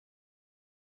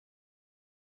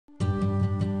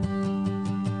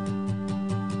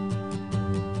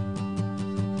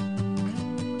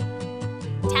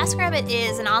TaskRabbit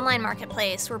is an online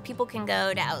marketplace where people can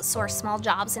go to outsource small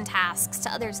jobs and tasks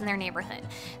to others in their neighborhood.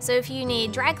 So if you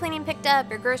need dry cleaning picked up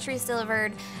or groceries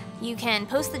delivered, you can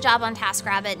post the job on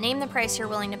TaskRabbit, name the price you're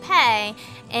willing to pay,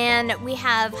 and we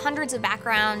have hundreds of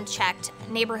background-checked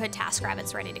neighborhood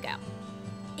TaskRabbits ready to go.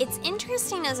 It's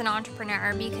interesting as an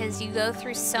entrepreneur because you go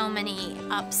through so many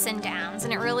ups and downs,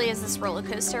 and it really is this roller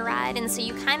coaster ride, and so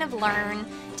you kind of learn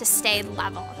to stay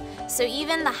level. So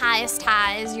even the highest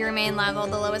highs, you remain level,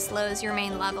 the lowest lows, you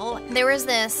remain level. There was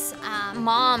this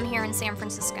mom here in San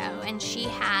Francisco, and she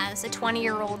has a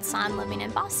 20-year-old son living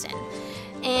in Boston.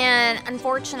 And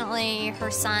unfortunately,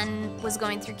 her son was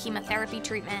going through chemotherapy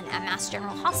treatment at Mass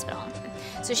General Hospital.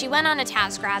 So she went on a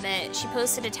TaskRabbit, she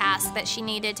posted a task that she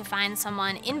needed to find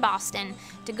someone in Boston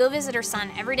to go visit her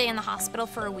son every day in the hospital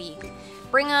for a week,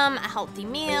 bring him a healthy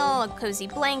meal, a cozy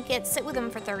blanket, sit with him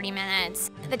for 30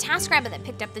 minutes. The TaskRabbit that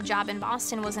picked up the job in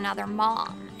Boston was another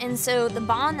mom. And so the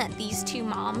bond that these two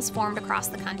moms formed across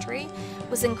the country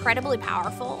was incredibly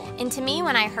powerful. And to me,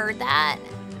 when I heard that,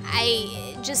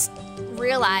 I just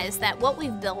realized that what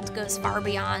we've built goes far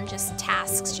beyond just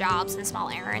tasks, jobs, and small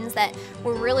errands, that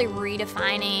we're really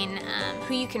redefining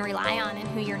who you can rely on and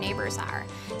who your neighbors are.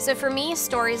 So for me,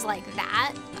 stories like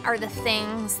that are the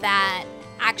things that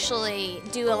actually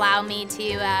do allow me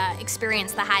to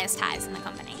experience the highest highs in the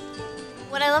company.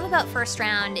 What I love about First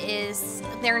Round is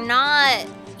they're not,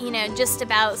 just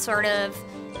about sort of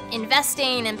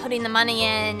investing and putting the money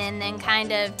in and then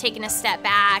kind of taking a step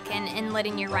back and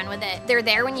letting you run with it. They're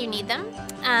there when you need them.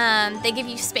 They give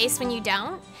you space when you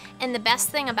don't. And the best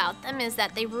thing about them is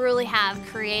that they really have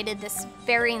created this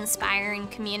very inspiring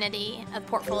community of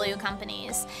portfolio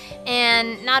companies.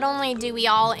 And not only do we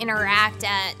all interact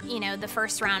at, the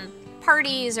First Round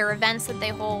parties or events that they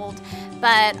hold,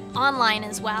 but online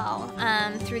as well,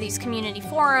 through these community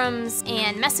forums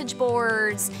and message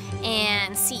boards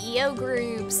and CEO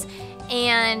groups.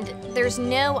 And there's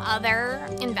no other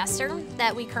investor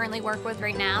that we currently work with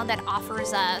right now that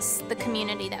offers us the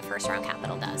community that First Round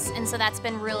Capital does. And so that's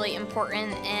been really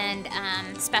important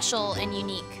and special and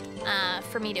unique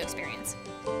for me to experience.